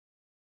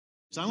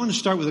So I want to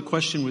start with a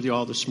question with you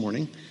all this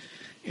morning,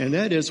 and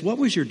that is, what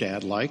was your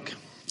dad like?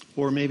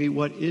 Or maybe,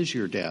 what is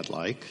your dad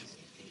like?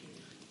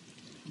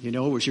 You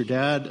know, was your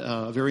dad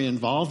a very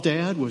involved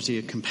dad? Was he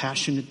a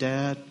compassionate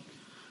dad?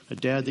 A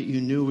dad that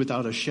you knew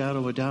without a shadow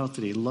of a doubt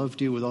that he loved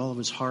you with all of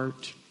his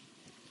heart?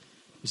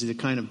 Was he the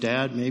kind of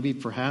dad, maybe,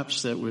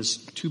 perhaps, that was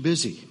too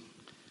busy?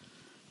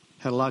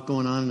 Had a lot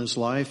going on in his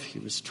life. He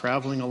was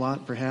traveling a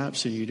lot,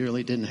 perhaps, and you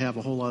really didn't have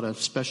a whole lot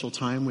of special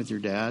time with your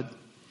dad.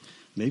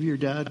 Maybe your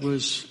dad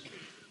was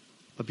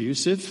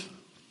abusive.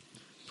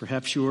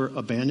 Perhaps you were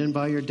abandoned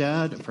by your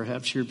dad.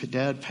 Perhaps your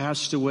dad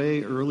passed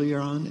away earlier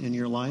on in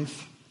your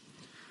life.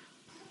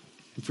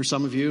 And for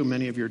some of you,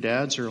 many of your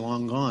dads are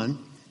long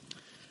gone.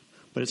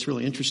 But it's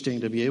really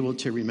interesting to be able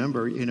to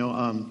remember,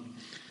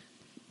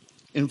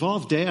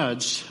 involved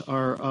dads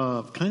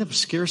are kind of a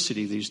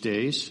scarcity these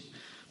days.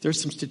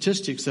 There's some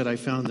statistics that I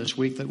found this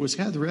week that was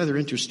rather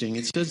interesting.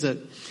 It says that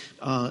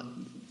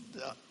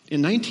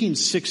in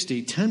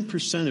 1960,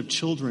 10% of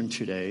children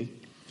today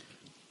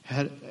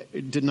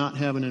did not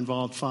have an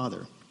involved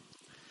father.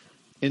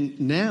 And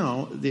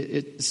now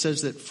it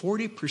says that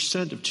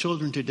 40% of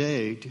children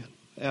today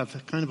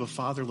have kind of a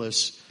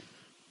fatherless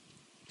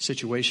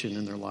situation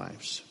in their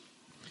lives.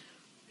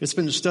 It's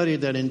been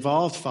studied that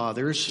involved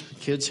fathers,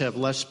 kids have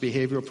less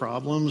behavioral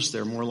problems.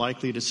 They're more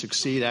likely to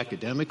succeed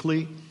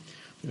academically.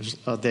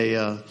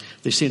 They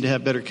seem to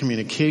have better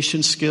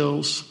communication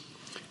skills.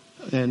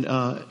 And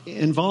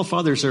involved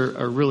fathers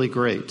are really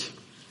great.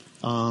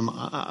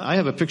 I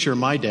have a picture of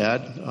my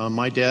dad.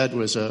 My dad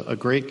was a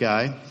great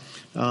guy.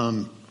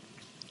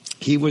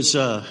 He was,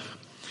 some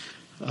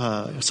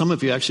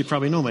of you actually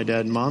probably know my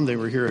dad and mom. They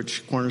were here at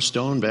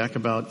Cornerstone back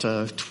about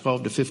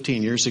 12 to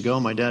 15 years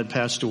ago. My dad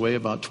passed away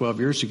about 12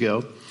 years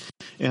ago.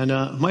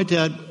 And my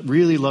dad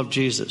really loved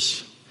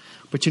Jesus.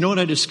 But you know what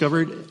I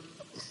discovered?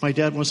 My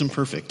dad wasn't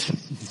perfect.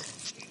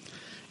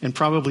 And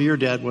probably your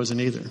dad wasn't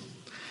either.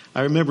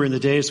 I remember in the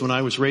days when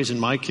I was raising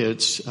my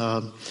kids,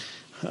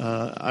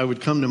 I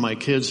would come to my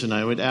kids and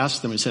I would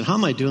ask them, I said, how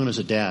am I doing as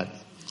a dad?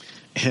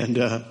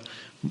 And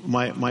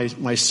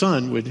my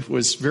son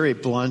was very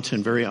blunt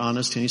and very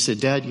honest, and he said,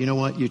 Dad, you know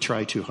what? You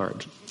try too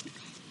hard.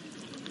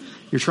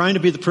 You're trying to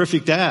be the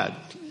perfect dad.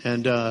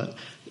 And,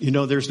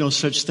 there's no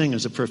such thing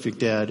as a perfect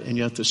dad. And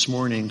yet this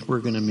morning, we're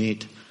going to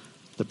meet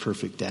the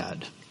perfect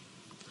dad.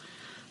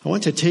 I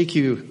want to take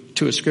you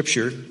to a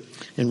scripture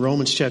in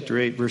Romans chapter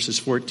 8, verses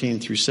 14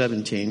 through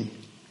 17.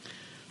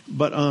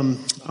 But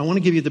I want to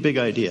give you the big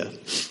idea.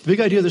 The big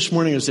idea this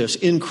morning is this.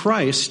 In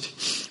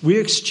Christ, we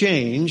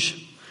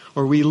exchange,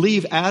 or we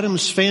leave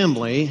Adam's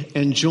family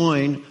and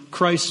join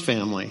Christ's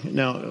family.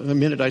 Now, the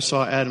minute I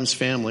saw Adam's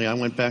family, I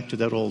went back to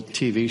that old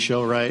TV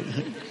show, right?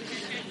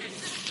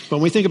 When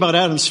we think about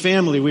Adam's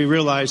family, we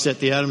realize that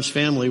the Adam's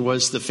family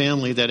was the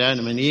family that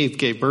Adam and Eve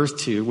gave birth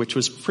to, which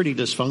was pretty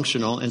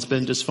dysfunctional, and it's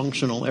been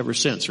dysfunctional ever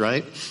since,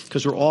 right?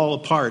 Because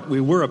we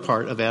were a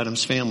part of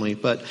Adam's family,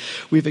 but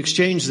we've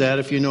exchanged that,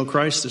 if you know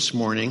Christ this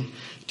morning,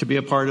 to be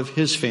a part of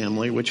his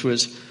family, which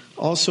was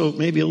also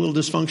maybe a little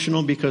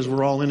dysfunctional because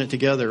we're all in it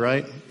together,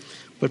 right?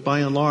 But by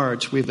and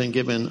large, we've been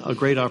given a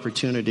great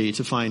opportunity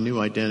to find new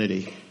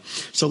identity.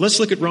 So let's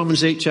look at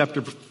Romans 8,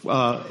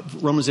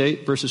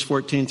 verses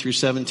 14 through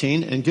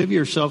 17, and give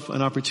yourself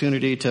an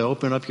opportunity to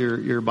open up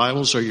your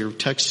Bibles or your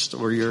text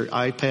or your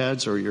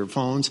iPads or your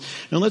phones.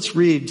 And let's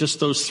read just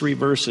those 3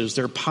 verses.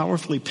 They're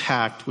powerfully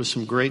packed with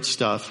some great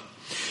stuff.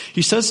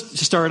 He says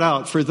to start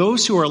out, for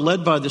those who are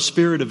led by the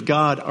Spirit of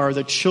God are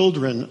the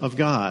children of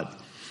God.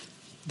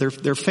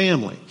 Their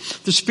family.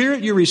 The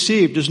Spirit you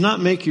received does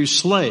not make you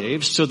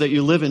slaves so that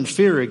you live in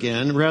fear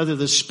again. Rather,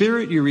 the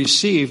Spirit you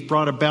received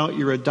brought about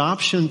your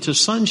adoption to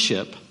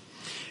sonship,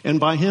 and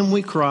by him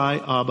we cry,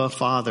 Abba,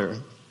 Father.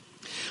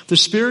 The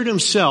Spirit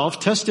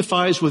himself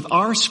testifies with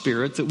our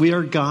spirit that we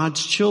are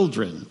God's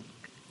children.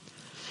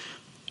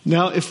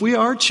 Now, if we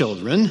are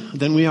children,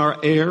 then we are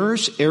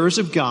heirs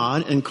of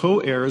God, and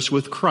co-heirs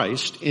with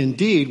Christ.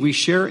 Indeed, we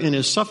share in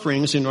his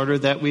sufferings in order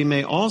that we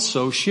may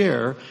also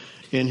share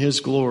in his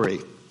glory.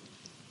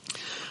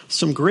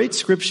 Some great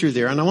scripture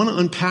there, and I want to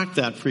unpack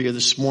that for you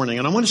this morning.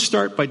 And I want to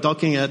start by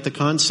looking at the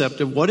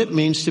concept of what it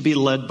means to be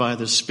led by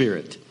the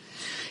Spirit.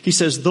 He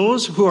says,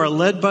 those who are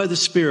led by the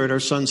Spirit are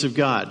sons of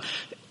God.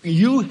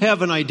 You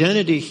have an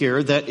identity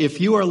here that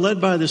if you are led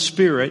by the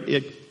Spirit,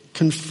 it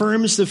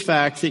confirms the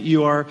fact that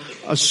you are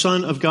a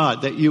son of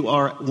God, that you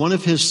are one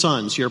of his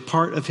sons, you're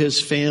part of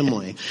his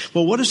family.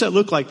 Well, what does that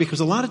look like? Because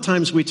a lot of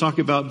times we talk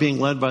about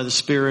being led by the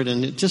Spirit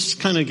and it just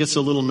kind of gets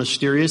a little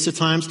mysterious at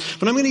times.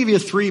 But I'm going to give you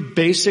 3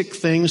 basic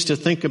things to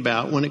think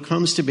about when it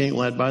comes to being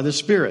led by the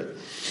Spirit.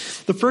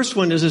 The first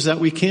one is that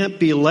we can't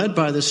be led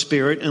by the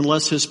Spirit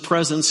unless his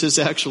presence is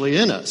actually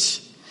in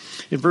us.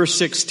 In verse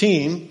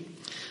 16,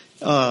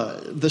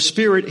 the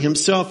Spirit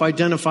himself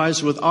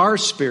identifies with our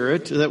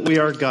spirit that we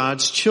are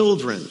God's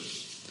children.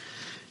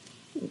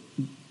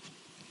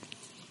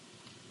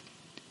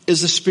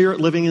 Is the Spirit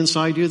living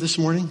inside you this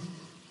morning?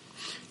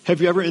 Have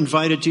you ever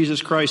invited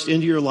Jesus Christ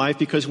into your life?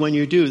 Because when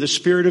you do, the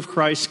Spirit of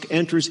Christ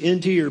enters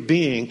into your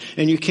being,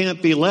 and you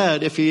can't be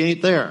led if he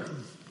ain't there,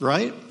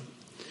 right?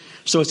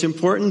 So it's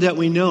important that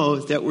we know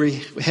that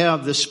we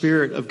have the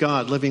Spirit of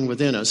God living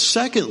within us.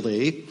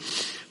 Secondly,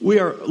 we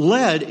are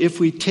led if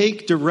we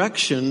take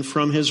direction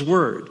from His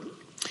Word.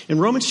 In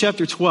Romans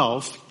chapter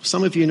 12,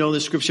 some of you know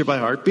this scripture by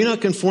heart. Be not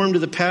conformed to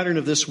the pattern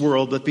of this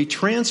world, but be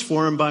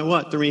transformed by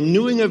what? The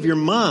renewing of your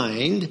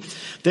mind.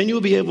 Then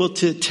you'll be able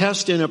to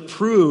test and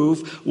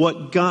approve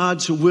what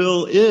God's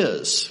will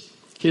is.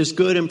 His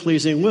good and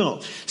pleasing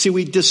will. See,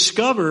 we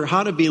discover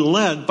how to be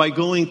led by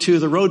going to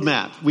the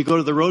roadmap. We go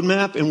to the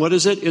roadmap, and what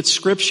is it? It's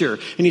Scripture.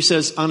 And he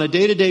says, on a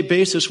day-to-day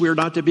basis, we are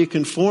not to be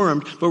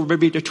conformed, but we're to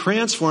be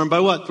transformed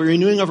by what? The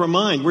renewing of our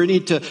mind. We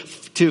need to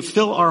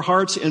fill our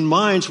hearts and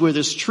minds with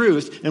His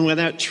truth. And when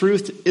that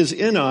truth is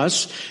in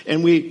us,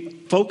 and we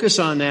focus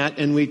on that,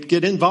 and we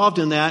get involved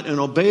in that, and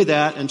obey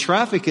that, and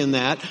traffic in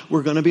that,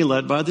 we're going to be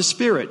led by the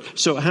Spirit.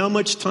 So how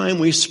much time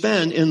we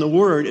spend in the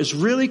Word is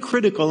really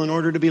critical in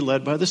order to be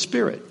led by the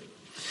Spirit.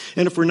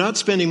 And if we're not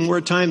spending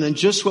more time than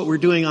just what we're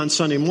doing on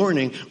Sunday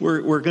morning,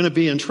 we're going to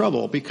be in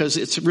trouble, because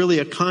it's really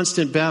a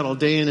constant battle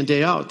day in and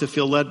day out to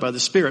feel led by the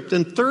Spirit.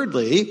 Then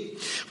thirdly,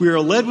 we are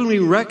led when we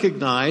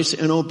recognize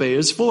and obey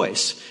His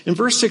voice. In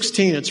verse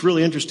 16, it's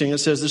really interesting. It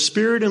says, the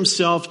Spirit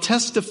Himself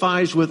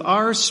testifies with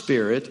our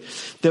spirit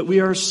that we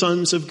are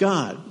sons of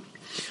God.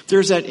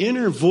 There's that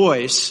inner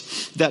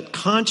voice, that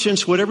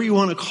conscience, whatever you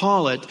want to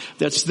call it,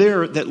 that's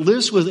there, that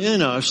lives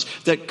within us,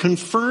 that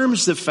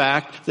confirms the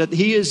fact that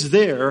He is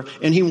there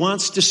and He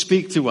wants to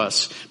speak to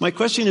us. My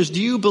question is,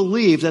 do you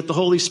believe that the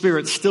Holy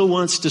Spirit still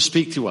wants to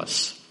speak to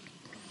us?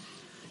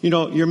 You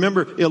know, you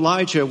remember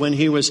Elijah when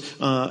he was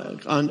on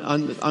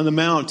the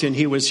mount, and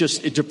he was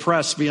just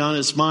depressed beyond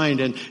his mind,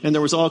 and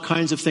there was all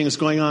kinds of things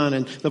going on,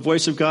 and the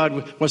voice of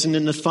God wasn't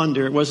in the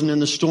thunder, it wasn't in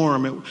the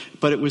storm,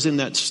 but it was in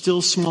that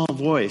still small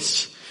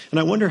voice. And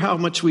I wonder how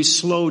much we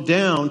slow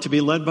down to be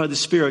led by the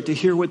Spirit, to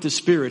hear what the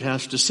Spirit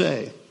has to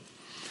say.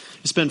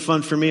 It's been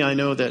fun for me. I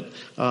know that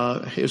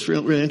it's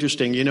really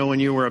interesting. You know,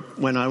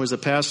 when I was a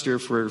pastor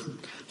for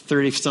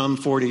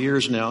 40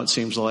 years now, it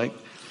seems like,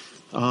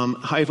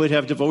 I would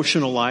have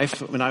devotional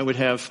life, and I would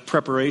have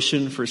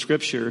preparation for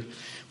Scripture.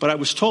 But I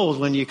was told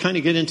when you kind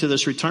of get into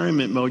this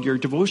retirement mode, your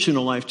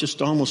devotional life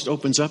just almost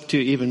opens up to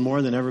you even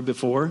more than ever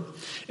before.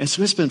 And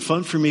so it's been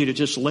fun for me to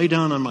just lay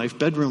down on my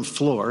bedroom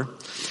floor.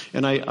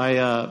 And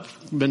I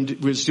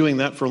was doing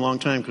that for a long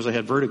time because I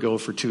had vertigo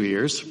for 2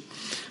 years.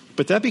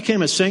 But that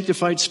became a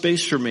sanctified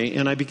space for me,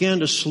 and I began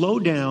to slow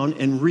down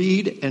and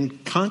read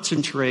and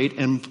concentrate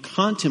and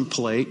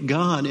contemplate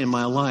God in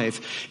my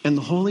life, and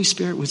the Holy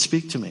Spirit would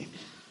speak to me.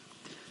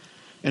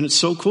 And it's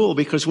so cool,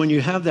 because when you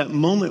have that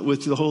moment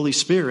with the Holy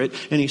Spirit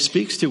and He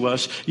speaks to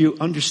us, you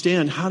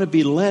understand how to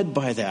be led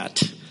by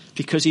that,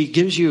 because He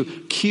gives you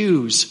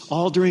cues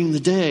all during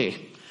the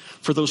day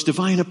for those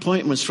divine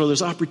appointments, for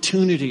those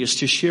opportunities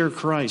to share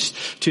Christ,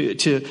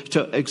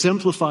 to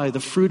exemplify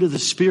the fruit of the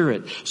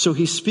Spirit. So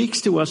He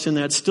speaks to us in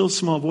that still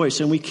small voice,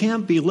 and we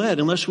can't be led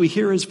unless we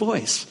hear His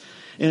voice.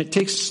 And it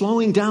takes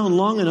slowing down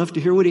long enough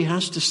to hear what He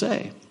has to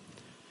say.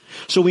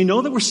 So we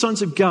know that we're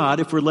sons of God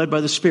if we're led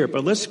by the Spirit.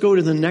 But let's go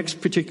to the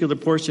next particular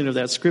portion of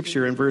that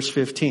scripture in verse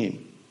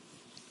 15.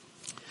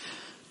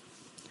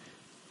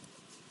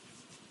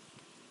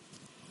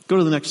 Go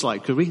to the next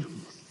slide, could we?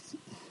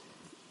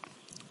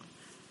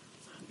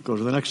 Go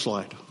to the next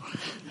slide.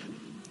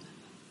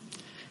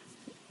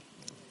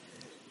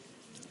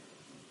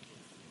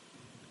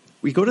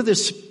 We go to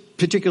this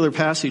particular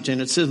passage, and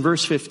it's in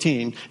verse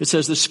 15. It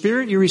says, the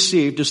Spirit you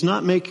received does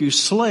not make you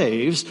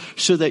slaves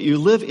so that you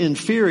live in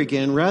fear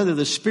again. Rather,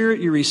 the Spirit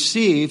you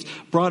received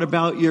brought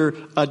about your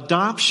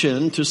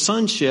adoption to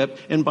sonship,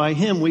 and by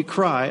Him we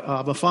cry,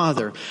 Abba,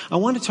 Father. I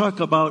want to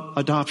talk about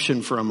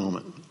adoption for a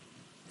moment,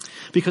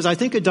 because I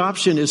think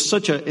adoption is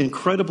such an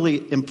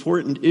incredibly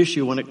important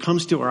issue when it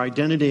comes to our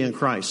identity in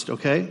Christ,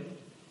 okay?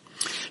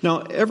 Now,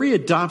 every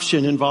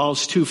adoption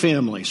involves two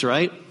families,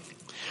 right?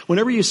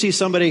 Whenever you see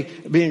somebody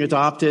being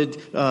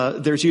adopted,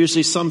 there's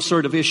usually some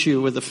sort of issue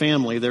with the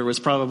family. There was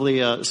probably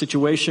a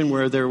situation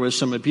where there was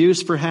some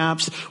abuse,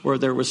 perhaps, or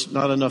there was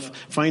not enough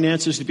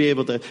finances to be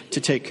able to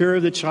take care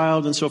of the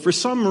child. And so for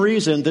some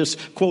reason, this,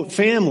 quote,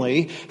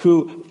 family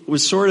who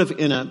was sort of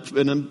in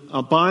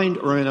a bind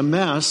or in a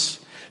mess,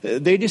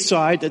 they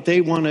decide that they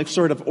want to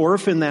sort of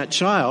orphan that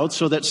child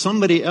so that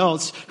somebody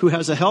else who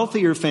has a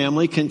healthier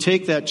family can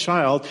take that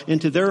child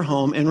into their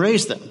home and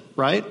raise them,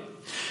 right?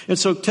 And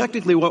so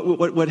technically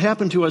what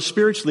happened to us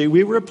spiritually,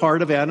 we were a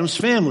part of Adam's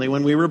family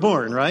when we were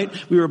born, right?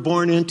 We were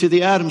born into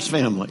the Adam's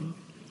family,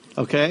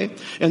 okay?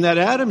 And that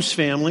Adam's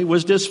family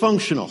was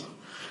dysfunctional.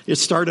 It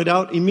started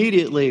out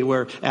immediately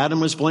where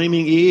Adam was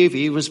blaming Eve,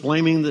 Eve was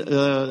blaming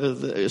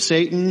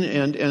Satan,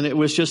 and it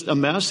was just a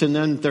mess. And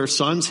then their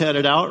sons had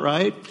it out,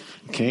 right?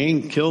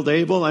 Cain killed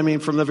Abel. I mean,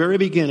 from the very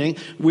beginning,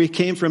 we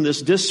came from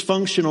this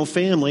dysfunctional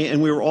family,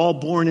 and we were all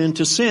born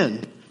into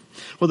sin.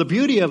 Well, the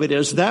beauty of it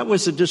is that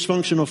was a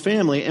dysfunctional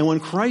family, and when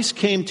Christ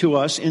came to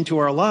us into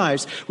our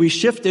lives, we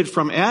shifted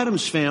from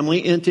Adam's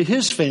family into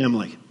His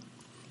family.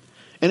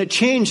 And it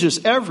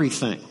changes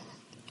everything.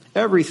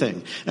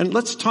 Everything. And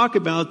let's talk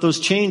about those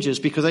changes,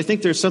 because I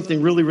think there's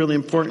something really, really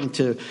important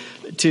to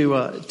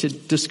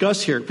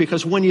discuss here.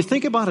 Because when you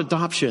think about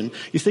adoption,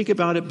 you think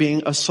about it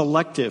being a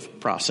selective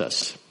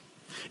process.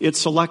 It's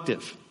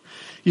selective.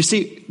 You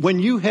see, when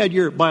you had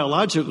your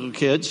biological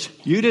kids,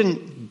 you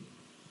didn't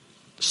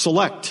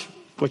select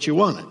what you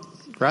wanted,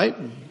 right?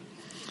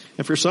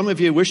 And for some of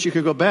you, wish you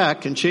could go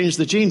back and change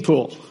the gene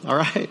pool, all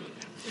right?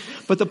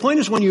 But the point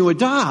is, when you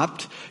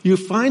adopt, you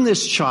find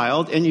this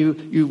child and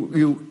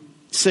you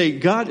say,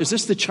 God, is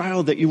this the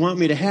child that you want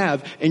me to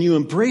have? And you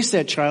embrace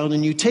that child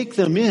and you take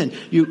them in.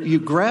 You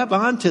grab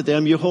onto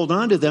them, you hold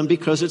on to them,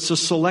 because it's a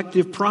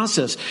selective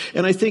process.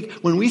 And I think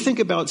when we think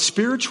about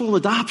spiritual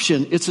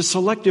adoption, it's a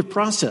selective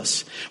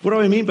process. What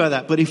do I mean by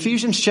that? But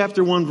Ephesians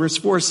chapter 1 verse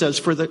 4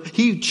 says,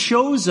 He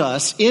chose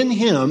us in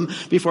Him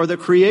before the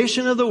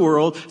creation of the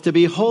world to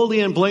be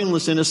holy and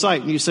blameless in His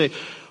sight. And you say,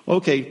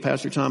 okay,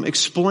 Pastor Tom,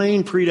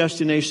 explain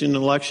predestination and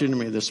election to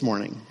me this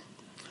morning.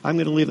 I'm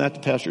going to leave that to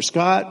Pastor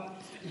Scott,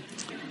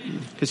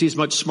 because he's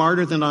much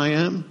smarter than I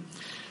am.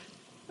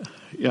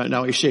 Yeah,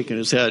 now he's shaking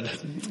his head.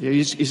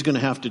 He's going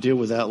to have to deal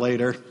with that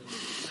later.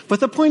 But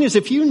the point is,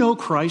 if you know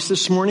Christ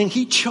this morning,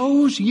 He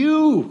chose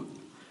you.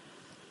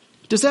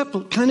 Does that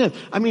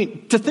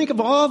to think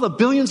of all the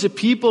billions of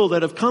people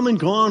that have come and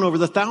gone over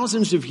the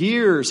thousands of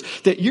years,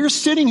 that you're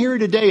sitting here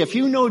today, if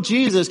you know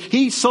Jesus,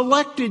 He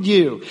selected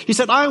you. He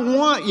said, I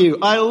want you,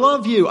 I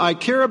love you, I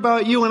care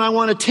about you, and I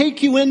want to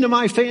take you into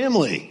my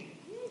family.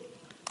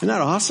 Isn't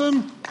that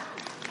awesome?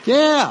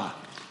 Yeah.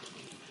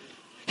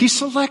 He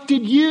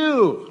selected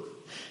you.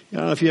 I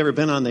don't know if you've ever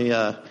been on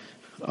out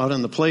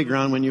on the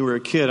playground when you were a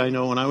kid. I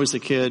know when I was a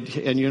kid,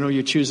 and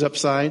you choose up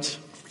sides.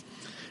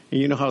 And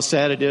you know how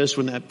sad it is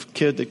when that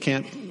kid that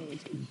can't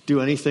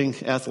do anything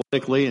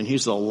athletically, and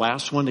he's the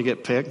last one to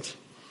get picked.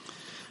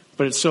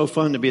 But it's so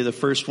fun to be the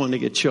first one to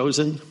get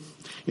chosen.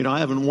 I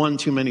haven't won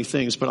too many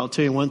things, but I'll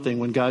tell you one thing.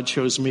 When God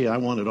chose me, I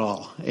won it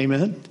all.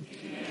 Amen?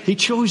 He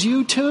chose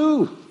you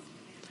too.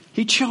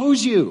 He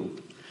chose you.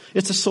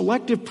 It's a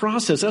selective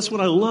process. That's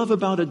what I love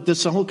about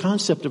this whole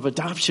concept of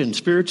adoption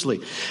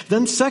spiritually.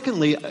 Then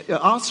secondly,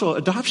 also,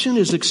 adoption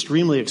is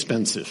extremely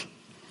expensive.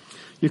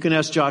 You can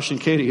ask Josh and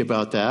Katie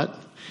about that.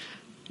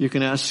 You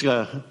can ask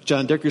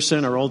John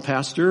Dickerson, our old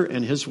pastor,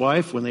 and his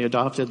wife when they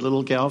adopted a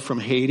little gal from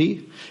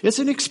Haiti. It's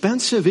an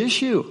expensive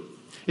issue.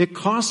 It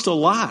costs a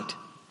lot.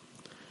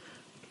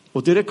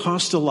 Well, did it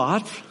cost a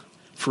lot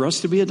for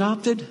us to be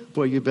adopted?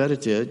 Boy, you bet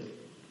it did.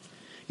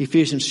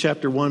 Ephesians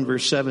chapter 1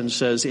 verse 7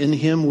 says, in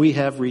Him we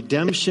have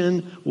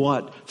redemption,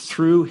 what?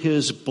 Through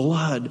His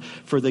blood,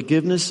 for the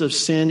forgiveness of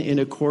sin in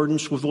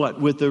accordance with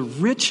what? With the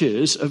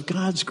riches of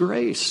God's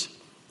grace.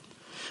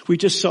 We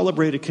just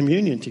celebrated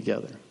communion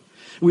together.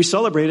 We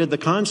celebrated the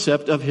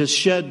concept of His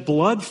shed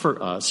blood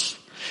for us.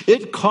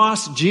 It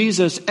cost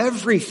Jesus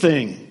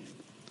everything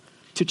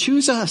to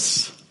choose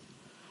us.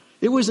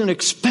 It was an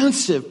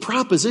expensive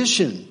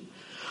proposition.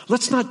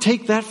 Let's not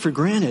take that for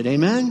granted.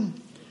 Amen?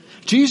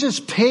 Jesus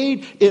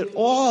paid it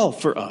all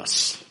for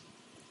us.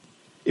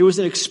 It was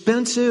an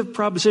expensive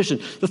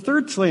proposition. The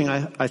third thing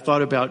I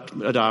thought about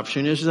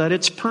adoption is that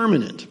it's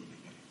permanent.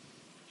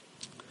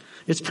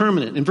 It's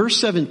permanent. In verse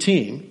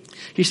 17,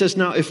 he says,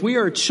 now if we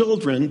are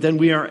children, then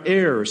we are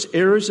heirs,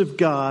 heirs of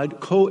God,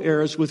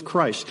 co-heirs with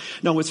Christ.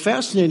 Now what's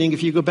fascinating,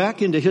 if you go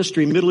back into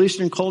history, Middle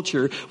Eastern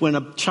culture, when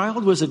a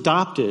child was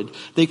adopted,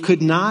 they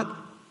could not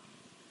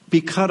be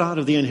cut out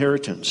of the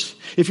inheritance.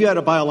 If you had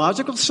a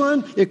biological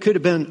son, it could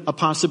have been a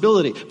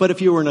possibility. But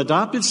if you were an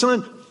adopted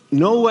son,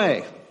 no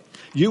way.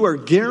 You are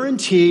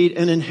guaranteed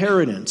an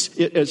inheritance.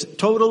 It is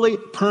totally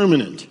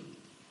permanent.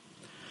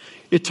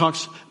 It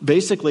talks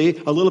basically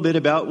a little bit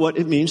about what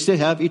it means to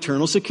have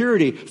eternal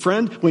security.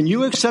 Friend, when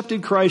you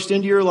accepted Christ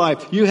into your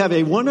life, you have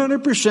a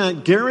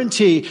 100%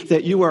 guarantee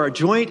that you are a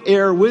joint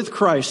heir with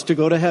Christ to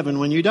go to heaven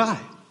when you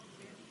die.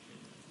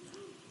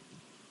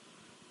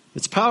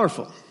 It's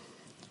powerful.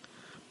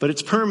 But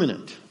it's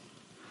permanent.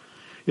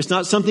 It's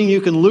not something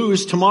you can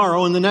lose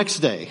tomorrow and the next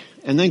day,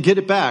 and then get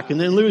it back, and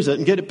then lose it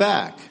and get it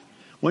back.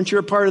 Once you're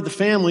a part of the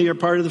family, you're a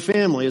part of the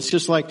family. It's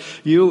just like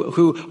you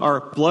who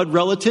are blood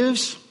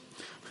relatives.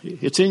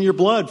 It's in your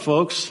blood,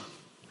 folks.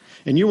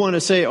 And you want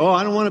to say, oh,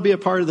 I don't want to be a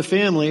part of the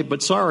family,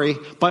 but sorry,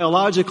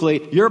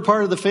 biologically, you're a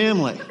part of the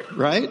family,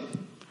 right?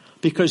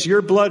 Because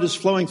your blood is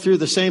flowing through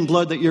the same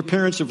blood that your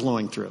parents are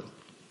flowing through.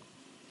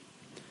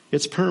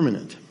 It's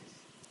permanent.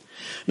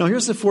 Now,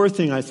 here's the fourth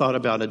thing I thought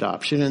about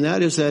adoption, and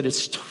that is that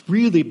it's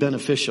really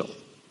beneficial.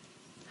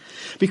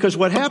 Because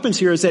what happens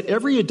here is that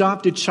every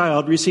adopted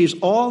child receives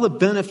all the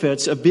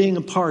benefits of being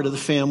a part of the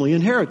family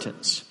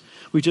inheritance.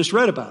 We just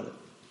read about it.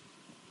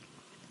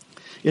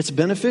 It's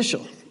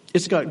beneficial.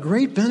 It's got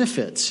great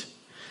benefits.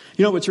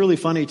 You know what's really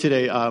funny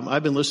today?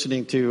 I've been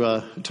listening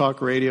to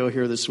talk radio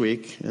here this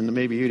week, and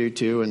maybe you do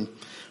too. And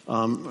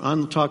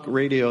on talk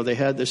radio, they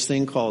had this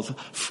thing called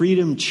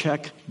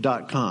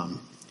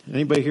freedomcheck.com.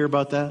 Anybody hear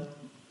about that?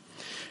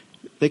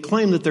 They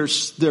claim that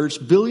there's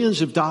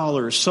billions of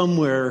dollars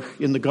somewhere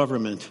in the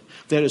government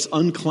that is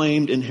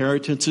unclaimed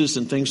inheritances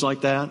and things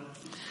like that.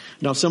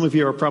 Now, some of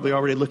you are probably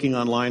already looking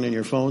online on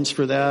your phones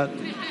for that.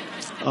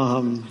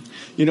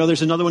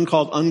 There's another one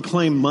called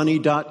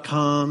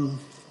unclaimedmoney.com,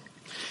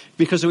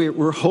 because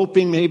we're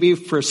hoping maybe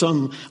for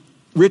some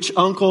rich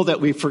uncle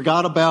that we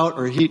forgot about,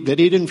 or that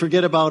he didn't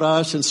forget about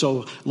us. And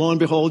so lo and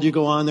behold, you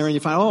go on there and you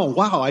find, oh,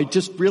 wow, I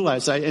just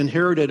realized I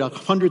inherited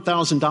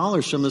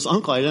 $100,000 from this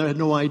uncle. I had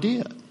no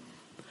idea.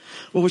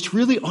 Well, what's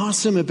really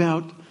awesome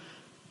about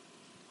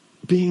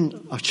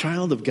being a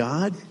child of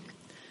God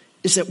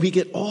is that we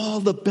get all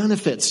the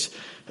benefits.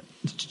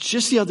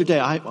 Just the other day,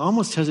 I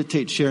almost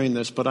hesitate sharing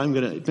this, but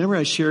remember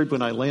I shared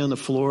when I lay on the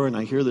floor and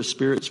I hear the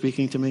Spirit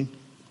speaking to me?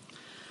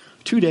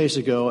 2 days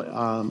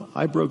ago,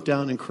 I broke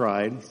down and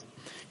cried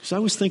because I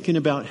was thinking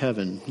about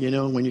heaven.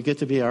 When you get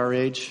to be our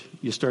age,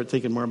 you start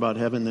thinking more about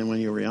heaven than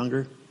when you were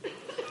younger.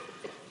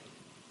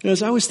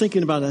 As I was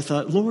thinking about it, I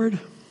thought, Lord,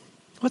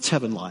 what's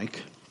heaven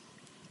like?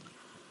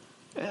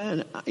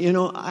 And,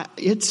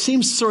 it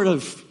seems sort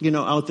of,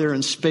 out there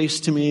in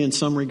space to me in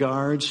some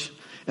regards.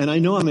 And I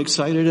know I'm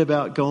excited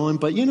about going,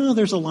 but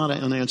there's a lot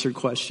of unanswered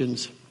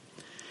questions.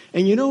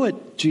 And you know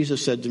what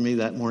Jesus said to me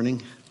that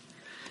morning?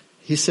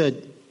 He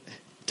said,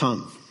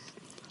 Tom,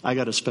 I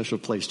got a special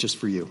place just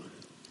for you.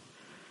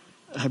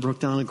 I broke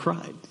down and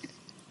cried.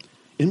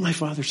 In my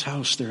Father's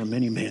house, there are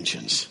many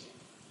mansions.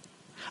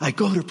 I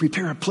go to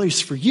prepare a place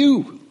for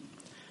you.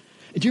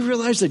 Do you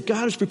realize that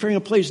God is preparing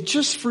a place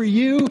just for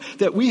you,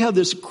 that we have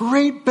this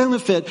great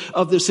benefit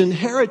of this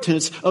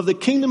inheritance of the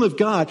kingdom of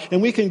God, and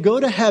we can go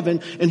to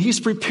heaven, and He's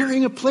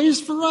preparing a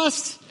place for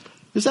us?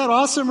 Is that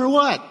awesome or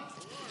what?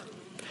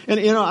 And,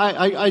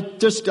 I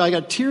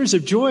got tears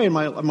of joy in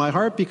my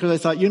heart because I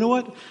thought, you know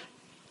what?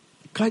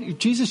 God,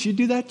 Jesus, you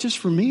do that just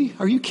for me?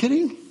 Are you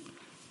kidding?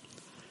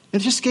 It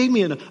just gave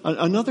me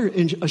another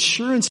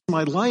assurance in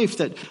my life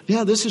that,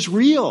 yeah, this is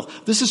real.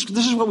 This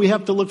is what we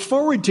have to look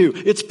forward to.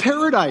 It's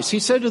paradise. He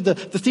said to the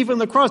thief on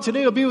the cross,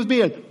 today you'll be with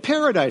me in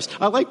paradise.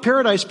 I like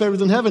paradise better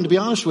than heaven, to be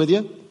honest with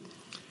you.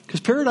 Because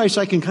paradise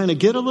I can kind of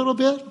get a little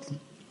bit.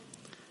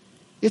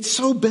 It's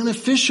so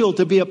beneficial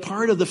to be a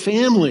part of the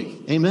family.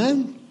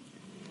 Amen?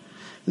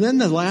 And then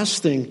the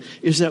last thing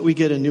is that we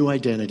get a new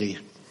identity.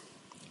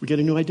 We get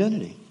a new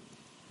identity.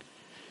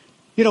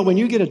 When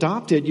you get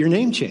adopted, your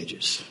name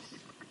changes.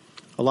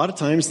 A lot of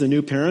times the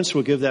new parents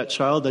will give that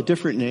child a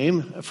different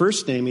name, a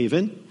first name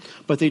even,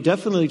 but they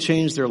definitely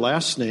change their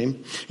last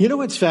name. You know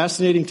what's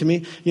fascinating to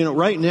me?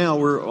 Right now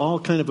we're all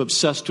kind of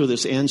obsessed with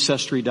this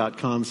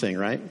Ancestry.com thing,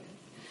 right?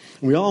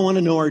 We all want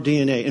to know our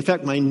DNA. In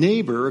fact, my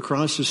neighbor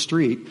across the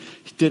street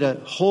did a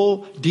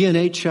whole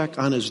DNA check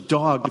on his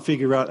dog to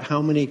figure out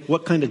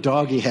what kind of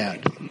dog he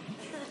had.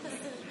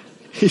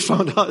 He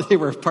found out they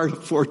were part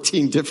of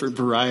 14 different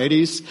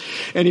varieties.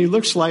 And he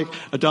looks like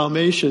a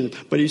Dalmatian,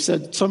 but he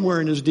said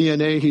somewhere in his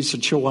DNA he's a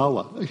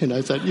Chihuahua. And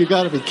I thought, you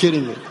got to be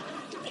kidding me.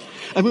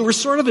 I mean, we're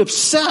sort of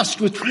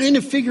obsessed with trying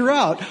to figure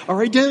out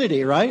our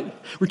identity, right?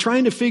 We're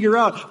trying to figure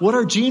out what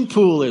our gene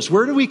pool is.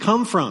 Where do we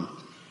come from?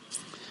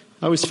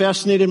 I was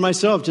fascinated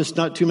myself. Just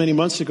not too many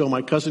months ago,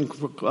 my cousin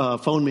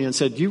phoned me and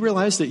said, do you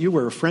realize that you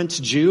were a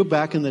French Jew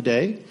back in the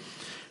day?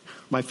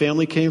 My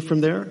family came from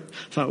there.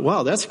 I thought,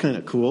 wow, that's kind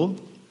of cool.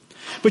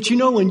 But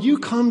when you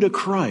come to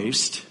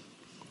Christ,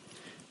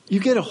 you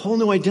get a whole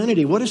new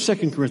identity. What does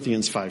 2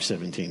 Corinthians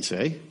 5:17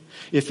 say?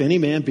 If any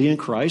man be in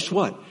Christ,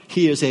 what?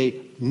 He is a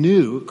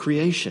new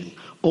creation.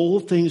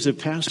 Old things have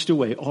passed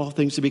away. All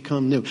things have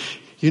become new.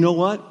 You know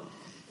what?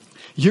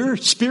 Your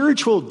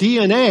spiritual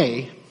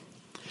DNA,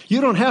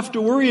 you don't have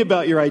to worry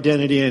about your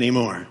identity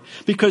anymore,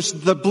 because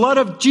the blood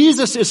of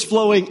Jesus is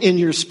flowing in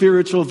your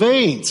spiritual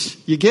veins.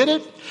 You get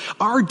it?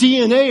 Our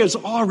DNA is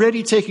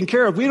already taken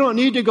care of. We don't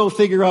need to go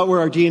figure out where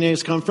our DNA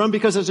has come from,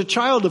 because as a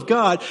child of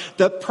God,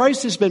 the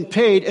price has been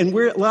paid and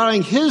we're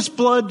allowing His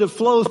blood to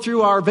flow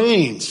through our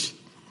veins.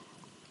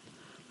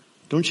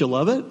 Don't you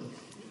love it?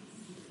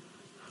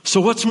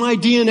 So what's my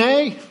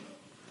DNA?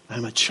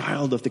 I'm a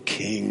child of the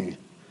King.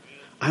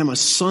 I'm a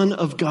son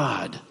of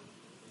God.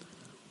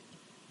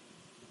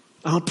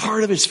 I'm a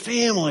part of His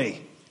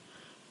family.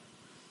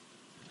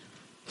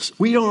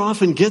 We don't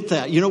often get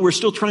that. We're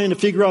still trying to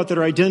figure out that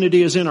our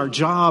identity is in our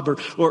job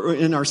or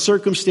in our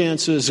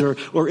circumstances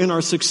or in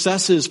our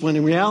successes, when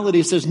in reality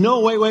it says,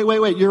 no,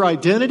 wait. Your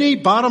identity,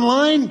 bottom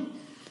line,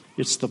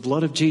 it's the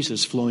blood of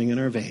Jesus flowing in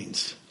our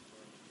veins.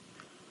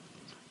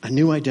 A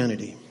new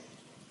identity.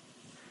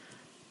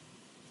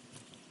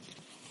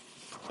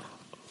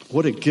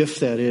 What a gift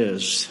that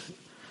is,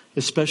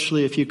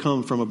 especially if you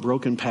come from a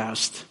broken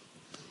past.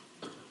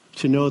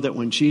 To know that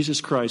when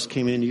Jesus Christ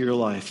came into your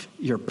life,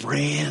 you're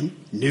brand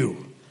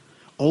new.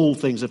 Old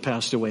things have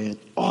passed away and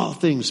all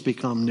things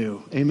become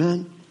new.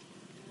 Amen?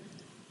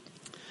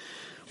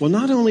 Well,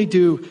 not only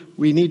do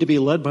we need to be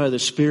led by the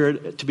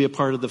Spirit to be a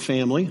part of the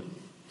family,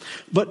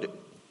 but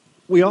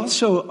we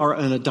also are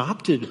an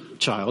adopted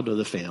child of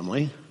the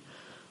family.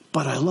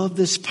 But I love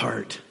this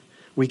part.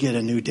 We get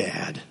a new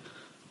dad.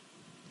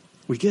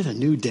 We get a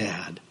new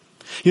dad.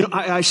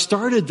 I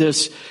started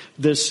this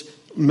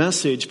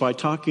message by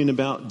talking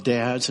about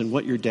dads and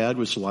what your dad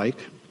was like.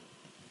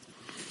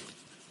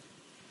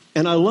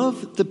 And I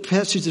love the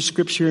passage of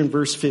Scripture in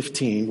verse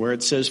 15 where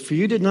it says, "For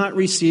you did not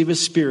receive a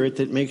spirit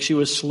that makes you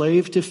a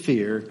slave to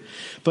fear,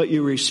 but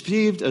you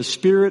received a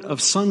spirit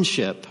of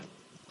sonship.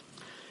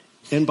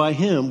 And by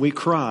him we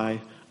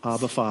cry,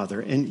 Abba,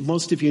 Father." And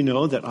most of you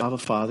know that Abba,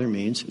 Father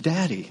means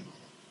daddy.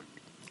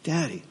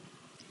 Daddy.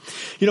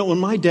 You know, when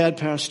my dad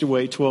passed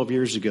away 12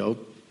 years ago,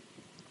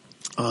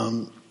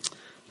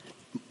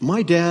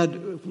 my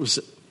dad was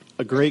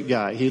a great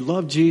guy. He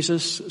loved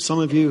Jesus. Some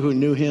of you who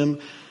knew him,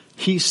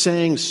 he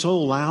sang so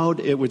loud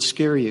it would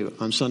scare you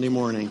on Sunday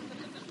morning.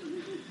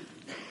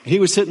 He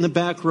would sit in the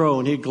back row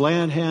and he'd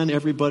glad hand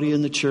everybody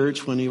in the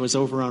church when he was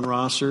over on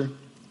Rosser.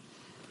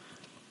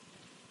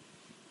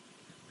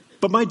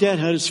 But my dad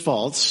had his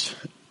faults,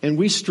 and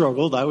we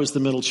struggled. I was the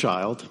middle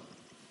child.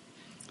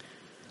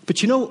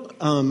 But you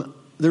know,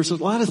 there's a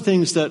lot of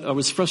things that I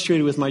was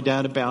frustrated with my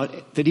dad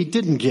about that he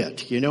didn't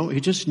get, you know.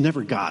 He just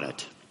never got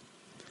it.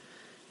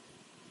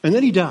 And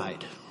then he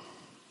died.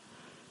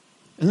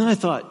 And then I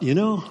thought, you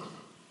know,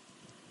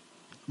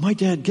 my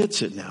dad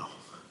gets it now.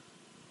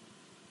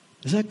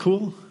 Is that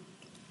cool?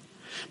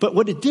 But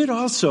what it did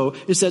also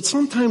is that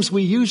sometimes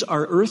we use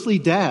our earthly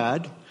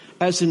dad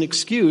as an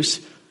excuse.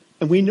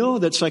 And we know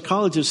that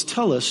psychologists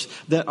tell us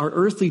that our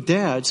earthly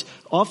dads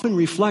often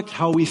reflect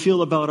how we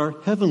feel about our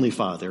heavenly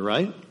Father,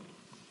 right?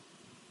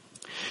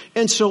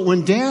 And so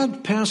when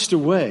Dad passed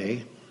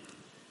away,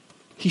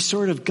 he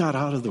sort of got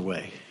out of the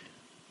way.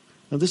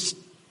 Now this,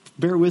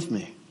 bear with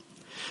me.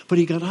 But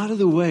he got out of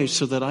the way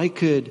so that I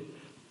could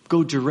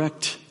go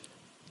direct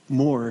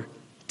more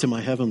to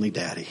my heavenly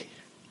daddy.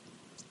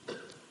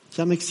 Does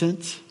that make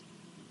sense?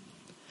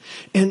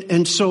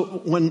 And so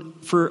when,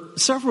 for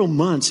several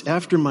months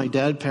after my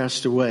dad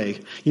passed away,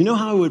 you know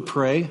how I would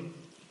pray?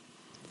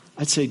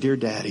 I'd say, "Dear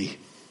Daddy,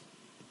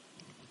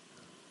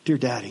 dear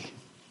Daddy."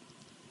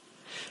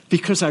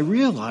 Because I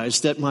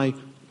realized that my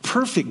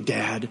perfect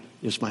dad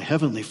is my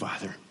heavenly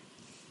Father.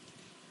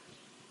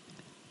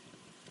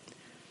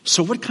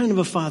 So what kind of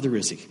a father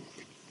is he?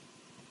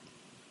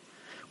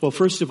 Well,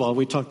 first of all,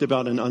 we talked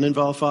about an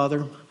uninvolved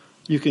father.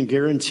 You can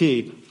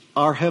guarantee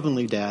our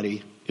heavenly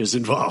daddy is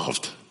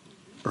involved.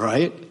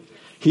 Right?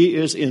 He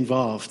is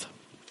involved.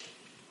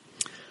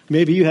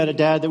 Maybe you had a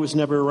dad that was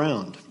never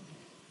around.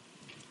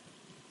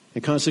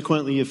 And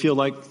consequently, you feel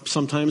like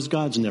sometimes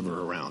God's never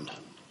around.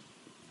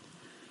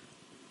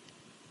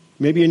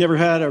 Maybe you never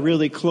had a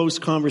really close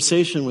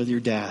conversation with your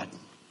dad.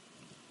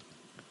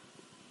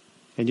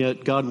 And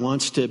yet God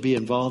wants to be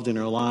involved in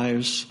our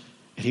lives.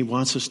 And he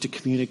wants us to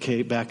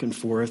communicate back and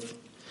forth.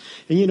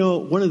 And you know,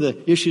 one of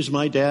the issues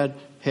my dad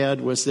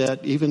had was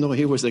that even though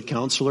he was a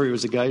counselor, he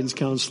was a guidance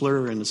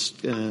counselor and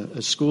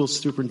a school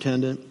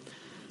superintendent,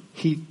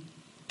 he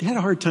had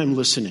a hard time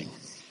listening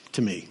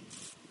to me.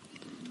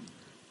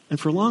 And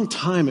for a long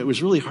time, it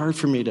was really hard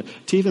for me to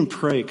even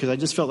pray because I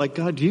just felt like,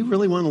 God, do you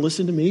really want to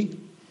listen to me?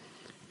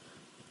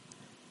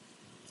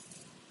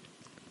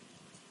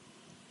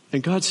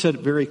 And God said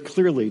very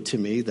clearly to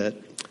me that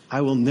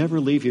I will never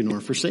leave you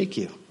nor forsake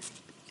you.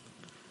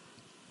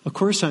 Of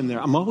course I'm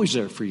there. I'm always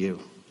there for you.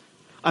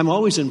 I'm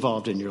always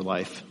involved in your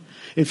life.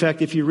 In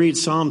fact, if you read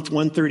Psalm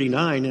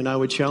 139, and I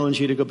would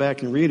challenge you to go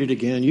back and read it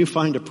again, you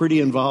find a pretty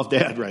involved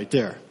dad right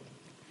there.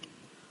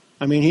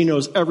 I mean, he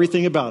knows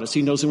everything about us.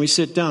 He knows when we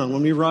sit down,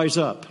 when we rise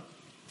up.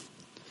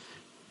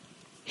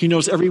 He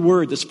knows every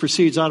word that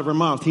proceeds out of our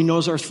mouth. He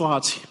knows our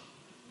thoughts.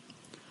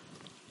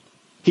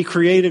 He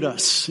created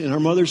us in our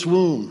mother's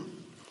womb.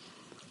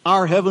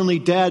 Our heavenly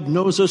dad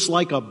knows us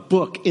like a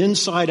book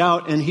inside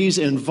out, and he's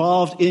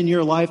involved in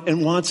your life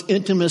and wants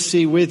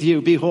intimacy with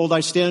you. Behold, I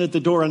stand at the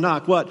door and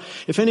knock. What?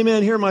 If any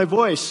man hear my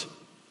voice,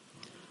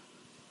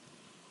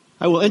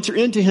 I will enter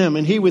into him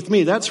and he with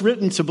me. That's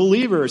written to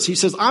believers. He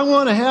says, I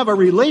want to have a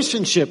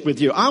relationship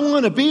with you. I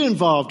want to be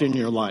involved in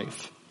your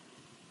life.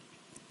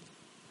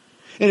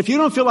 And if you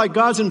don't feel like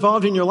God's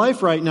involved in your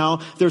life right now,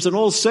 there's an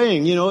old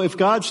saying, you know, if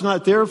God's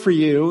not there for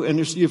you and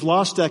you've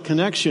lost that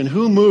connection,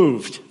 who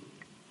moved?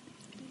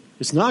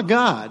 It's not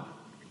God.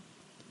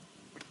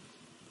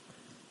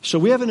 So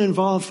we have an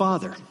involved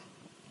father.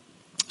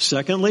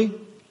 Secondly,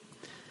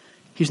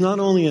 he's not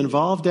only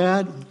involved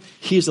dad,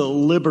 he's a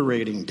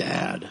liberating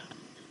dad.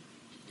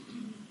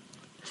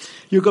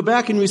 You go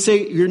back and we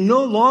say, you're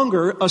no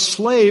longer a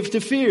slave to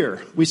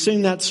fear. We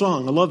sing that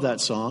song. I love that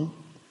song.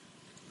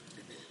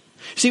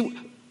 See,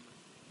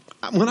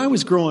 when I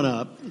was growing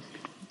up,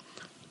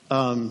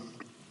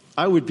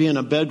 I would be in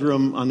a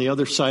bedroom on the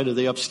other side of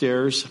the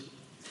upstairs.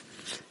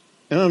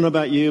 And I don't know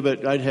about you,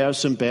 but I'd have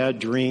some bad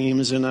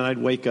dreams, and then I'd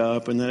wake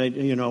up, and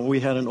then we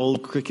had an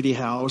old crickety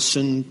house,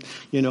 and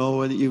you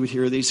would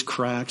hear these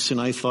cracks,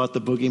 and I thought the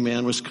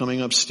boogeyman was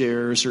coming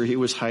upstairs, or he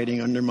was hiding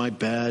under my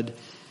bed,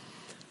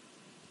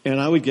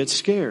 and I would get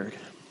scared.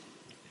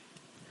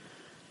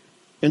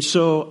 And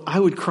so I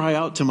would cry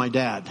out to my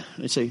dad.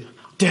 I'd say,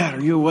 Dad,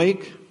 are you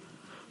awake?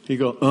 He'd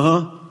go,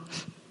 uh-huh.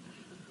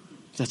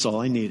 That's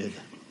all I needed.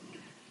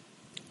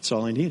 That's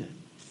all I needed.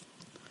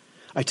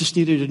 I just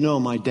needed to know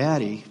my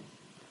daddy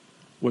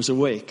was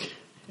awake,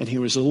 and he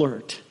was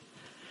alert,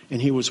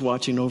 and he was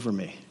watching over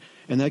me.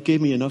 And that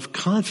gave me enough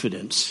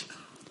confidence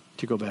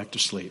to go back to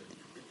sleep.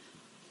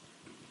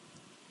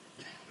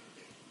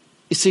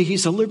 You see,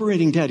 he's a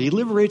liberating dad. He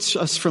liberates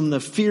us from the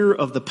fear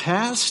of the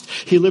past.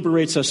 He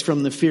liberates us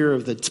from the fear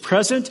of the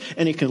present.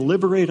 And he can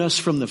liberate us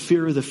from the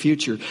fear of the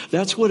future.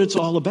 That's what it's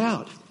all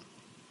about.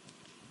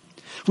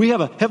 We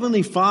have a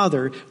Heavenly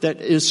Father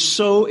that is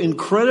so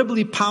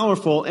incredibly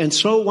powerful and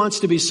so wants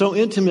to be so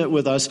intimate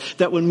with us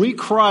that when we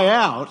cry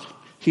out,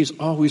 he's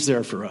always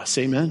there for us.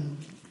 Amen?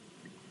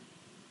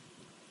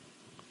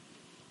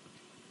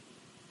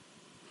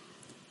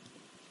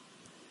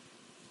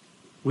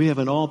 We have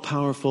an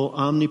all-powerful,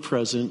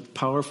 omnipresent,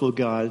 powerful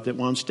God that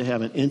wants to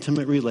have an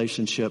intimate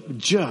relationship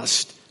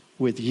just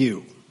with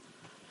you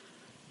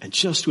and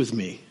just with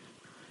me.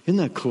 Isn't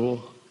that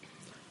cool?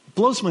 It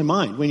blows my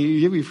mind when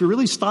if you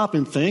really stop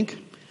and think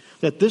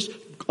that this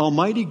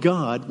Almighty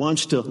God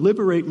wants to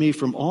liberate me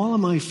from all of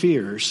my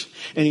fears,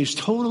 and he's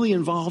totally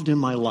involved in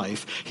my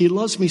life. He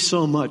loves me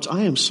so much.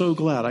 I am so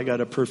glad I got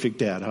a perfect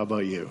dad. How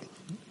about you?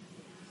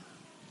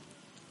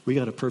 We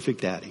got a perfect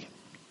daddy.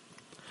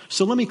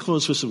 So let me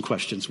close with some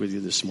questions with you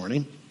this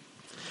morning.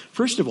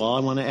 First of all, I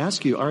want to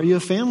ask you, are you a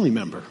family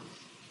member?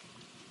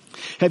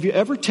 Have you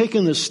ever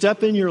taken the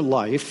step in your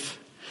life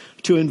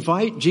to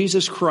invite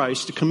Jesus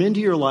Christ to come into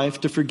your life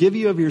to forgive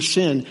you of your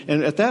sin?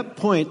 And at that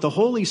point, the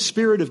Holy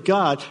Spirit of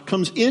God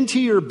comes into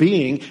your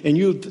being and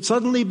you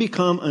suddenly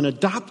become an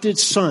adopted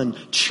son,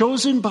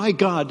 chosen by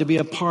God to be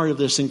a part of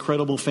this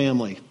incredible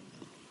family.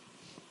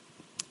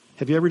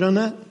 Have you ever done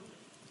that?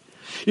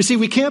 You see,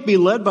 we can't be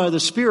led by the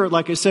Spirit,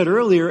 like I said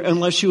earlier,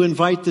 unless you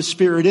invite the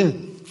Spirit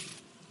in.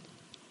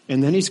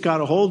 And then he's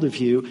got a hold of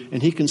you,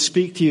 and he can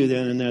speak to you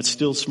then in that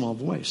still small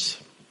voice.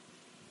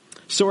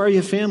 So are you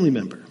a family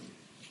member?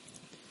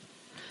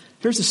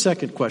 Here's the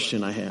second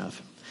question I have.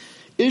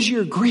 Is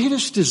your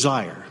greatest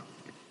desire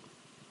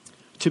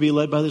to be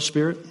led by the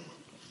Spirit?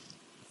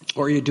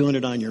 Or are you doing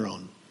it on your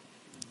own?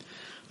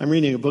 I'm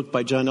reading a book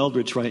by John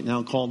Eldredge right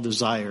now called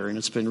Desire, and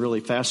it's been really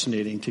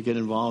fascinating to get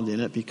involved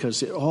in it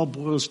because it all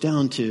boils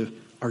down to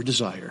our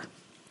desire.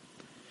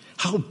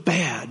 How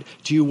bad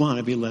do you want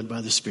to be led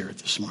by the Spirit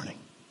this morning?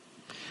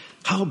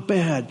 How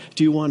bad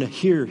do you want to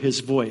hear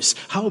his voice?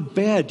 How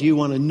bad do you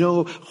want to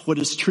know what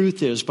his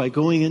truth is by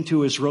going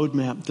into his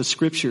roadmap, the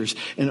scriptures,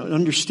 and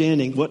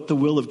understanding what the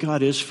will of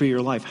God is for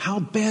your life? How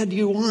bad do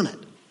you want it?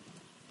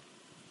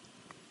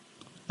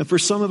 And for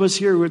some of us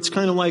here, it's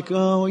kind of like,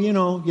 I want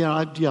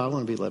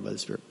to be led by the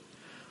Spirit.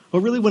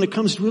 Well, really, when it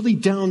comes really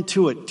down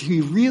to it,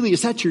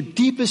 is that your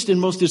deepest and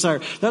most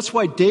desire? That's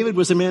why David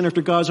was a man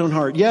after God's own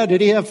heart. Yeah,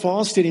 did he have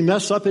faults? Did he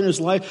mess up in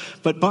his life?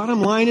 But bottom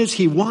line is,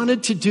 he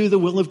wanted to do the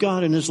will of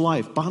God in his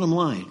life. Bottom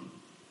line.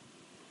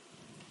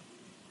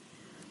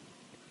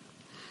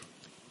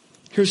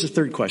 Here's the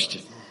third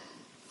question.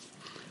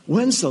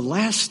 When's the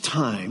last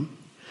time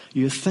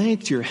you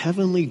thanked your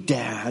heavenly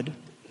dad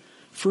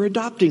for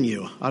adopting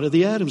you out of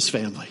the Addams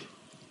family?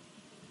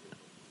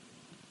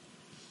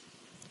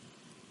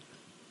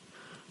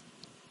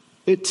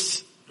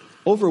 It's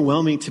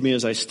overwhelming to me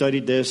as I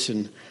studied this,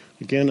 and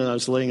again, I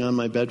was laying on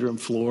my bedroom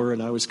floor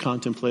and I was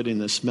contemplating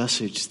this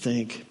message,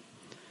 think,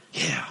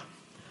 yeah,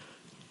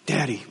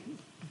 Daddy,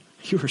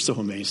 you are so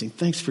amazing.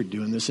 Thanks for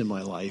doing this in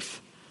my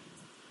life.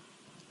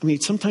 I mean,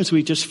 sometimes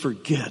we just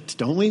forget,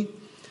 don't we?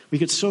 We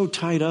get so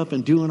tied up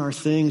in doing our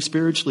thing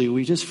spiritually,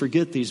 we just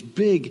forget these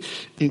big,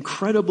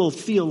 incredible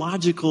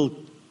theological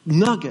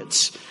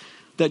nuggets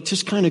that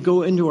just kind of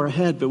go into our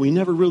head, but we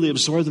never really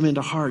absorb them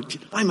into heart.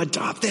 I'm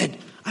adopted.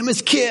 I'm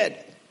his kid.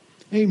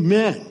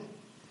 Amen.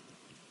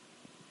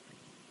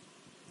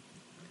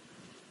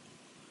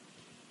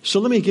 So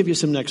let me give you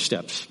some next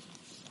steps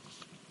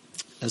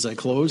as I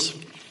close.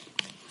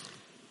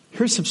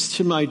 Here's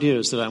some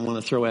ideas that I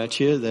want to throw at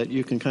you that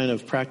you can kind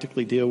of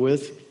practically deal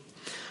with.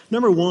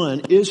 Number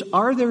one is,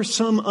 are there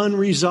some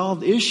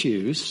unresolved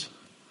issues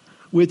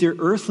with your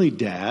earthly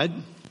dad?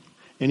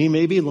 And he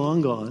may be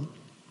long gone.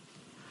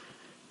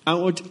 I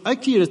would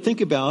like you to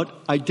think about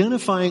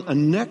identifying a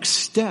next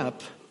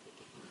step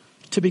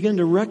to begin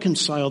to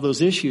reconcile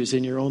those issues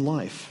in your own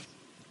life.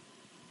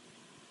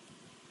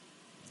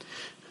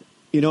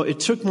 You know, it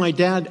took my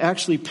dad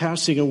actually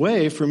passing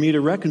away for me to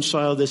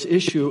reconcile this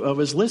issue of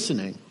his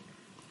listening.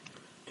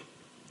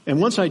 And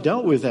once I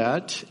dealt with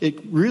that,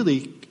 it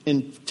really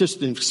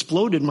just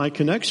exploded my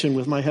connection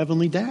with my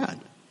heavenly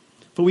dad.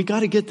 But we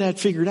got to get that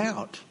figured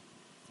out.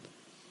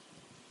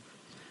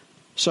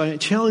 So I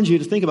challenge you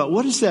to think about,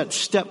 what is that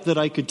step that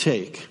I could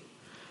take?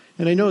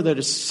 And I know that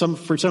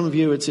for some of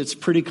you, it's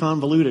pretty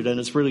convoluted and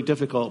it's really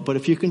difficult. But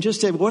if you can just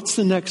say, what's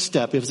the next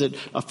step? Is it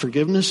a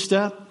forgiveness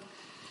step?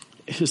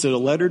 Is it a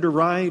letter to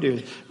write?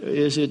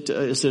 Is it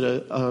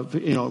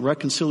a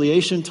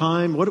reconciliation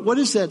time? What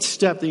is that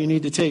step that you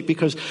need to take?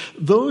 Because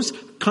those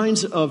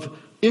kinds of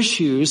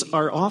issues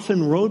are often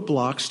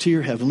roadblocks to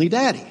your heavenly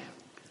daddy.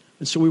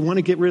 And so we want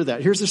to get rid of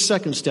that. Here's the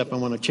second step I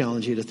want to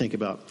challenge you to think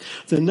about.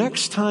 The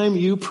next time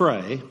you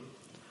pray,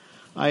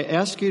 I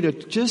ask you to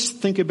just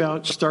think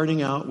about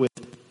starting out with,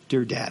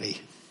 Dear Daddy.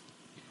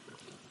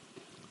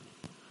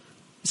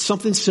 It's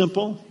something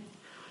simple.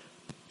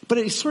 But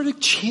it sort of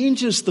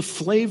changes the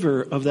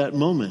flavor of that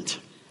moment.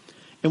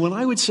 And when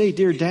I would say,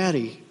 dear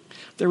Daddy,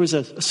 there was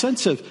a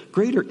sense of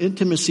greater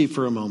intimacy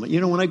for a moment.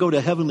 When I go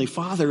to Heavenly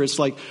Father, it's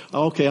like,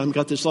 okay, I've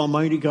got this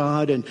Almighty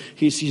God, and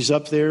He's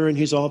up there, and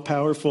He's all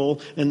powerful,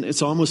 and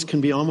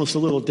can be almost a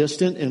little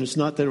distant. And it's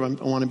not that I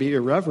want to be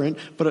irreverent,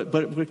 but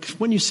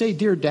when you say,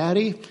 dear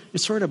Daddy, it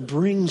sort of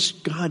brings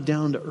God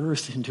down to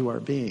earth into our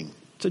being.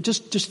 So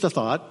just a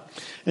thought.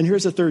 And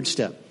here's the third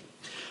step: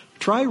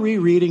 try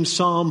rereading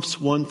Psalms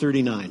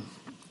 139.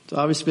 It's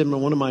obviously been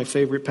one of my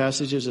favorite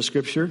passages of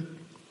Scripture,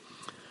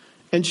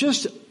 and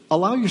just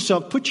allow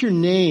yourself, put your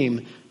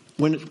name,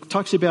 when it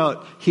talks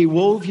about He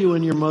wove you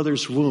in your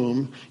mother's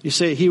womb, you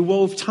say He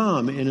wove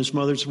Tom in his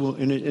mother's womb,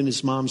 in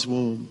his mom's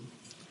womb.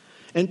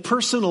 And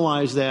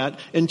personalize that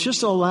and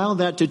just allow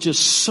that to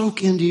just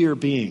soak into your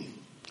being.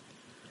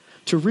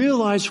 To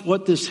realize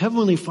what this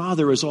Heavenly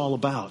Father is all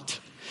about.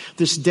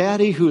 This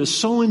Daddy who is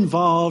so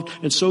involved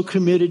and so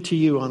committed to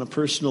you on a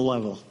personal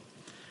level.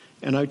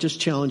 And I just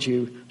challenge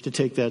you to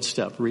take that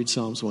step. Read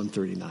Psalms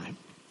 139.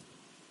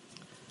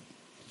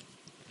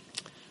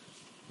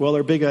 Well,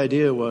 our big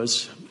idea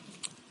was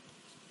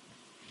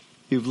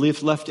you've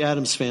left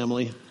Adam's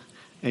family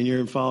and you're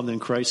involved in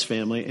Christ's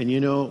family. And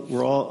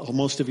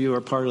most of you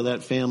are part of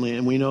that family.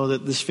 And we know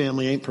that this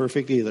family ain't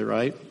perfect either,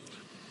 right?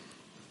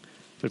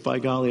 But by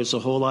golly, it's a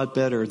whole lot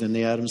better than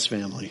the Adams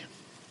family.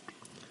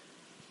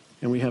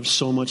 And we have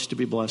so much to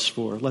be blessed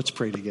for. Let's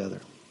pray together.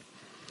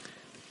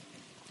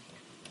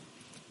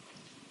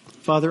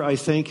 Father, I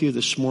thank you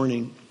this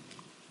morning.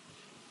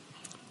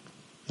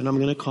 And I'm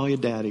going to call you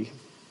Daddy.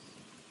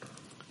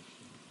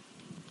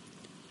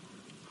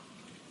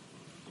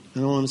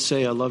 And I want to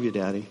say, I love you,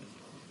 Daddy.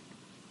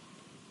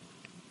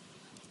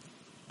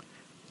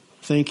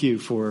 Thank you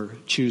for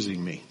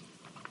choosing me.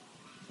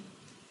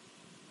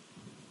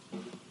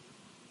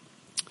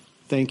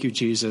 Thank you,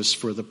 Jesus,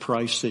 for the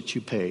price that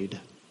you paid.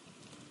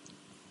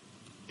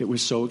 It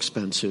was so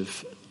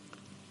expensive,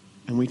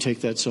 and we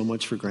take that so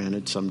much for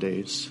granted some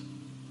days.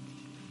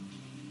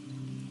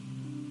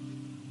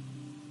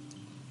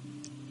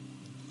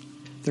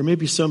 There may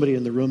be somebody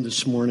in the room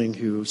this morning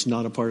who's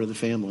not a part of the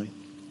family.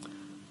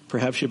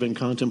 Perhaps you've been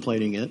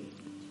contemplating it.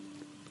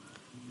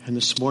 And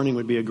this morning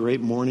would be a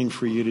great morning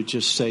for you to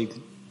just say,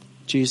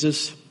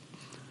 Jesus,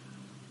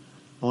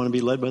 I want to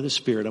be led by the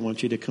Spirit. I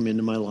want you to come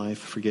into my life.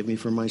 Forgive me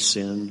for my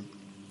sin.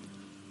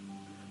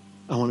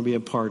 I want to be a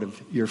part of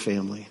your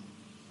family.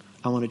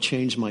 I want to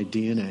change my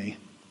DNA.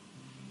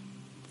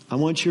 I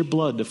want your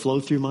blood to flow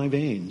through my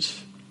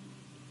veins.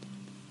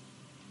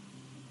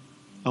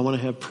 I want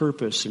to have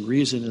purpose and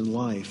reason in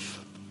life.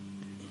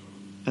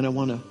 And I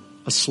want a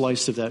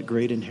slice of that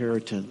great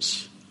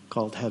inheritance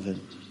called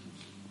heaven.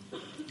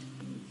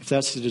 If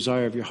that's the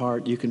desire of your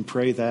heart, you can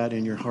pray that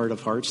in your heart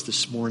of hearts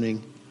this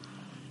morning,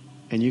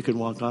 and you can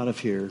walk out of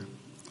here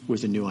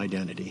with a new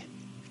identity.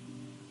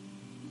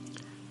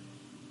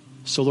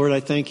 So, Lord,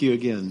 I thank you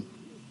again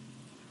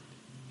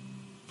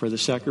for the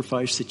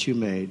sacrifice that you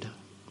made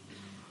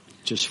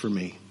just for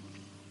me.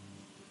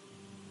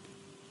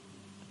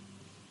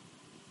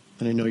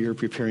 And I know you're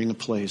preparing a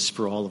place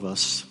for all of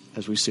us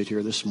as we sit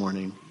here this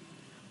morning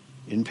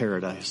in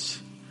paradise.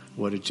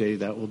 What a day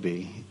that will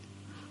be.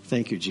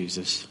 Thank you,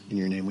 Jesus. In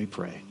your name we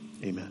pray.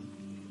 Amen.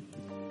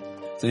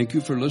 Thank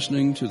you for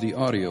listening to the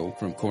audio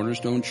from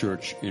Cornerstone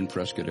Church in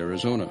Prescott,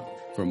 Arizona.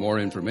 For more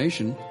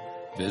information,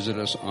 visit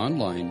us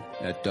online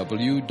at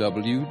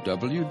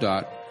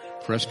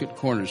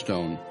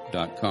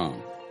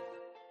www.prescottcornerstone.com.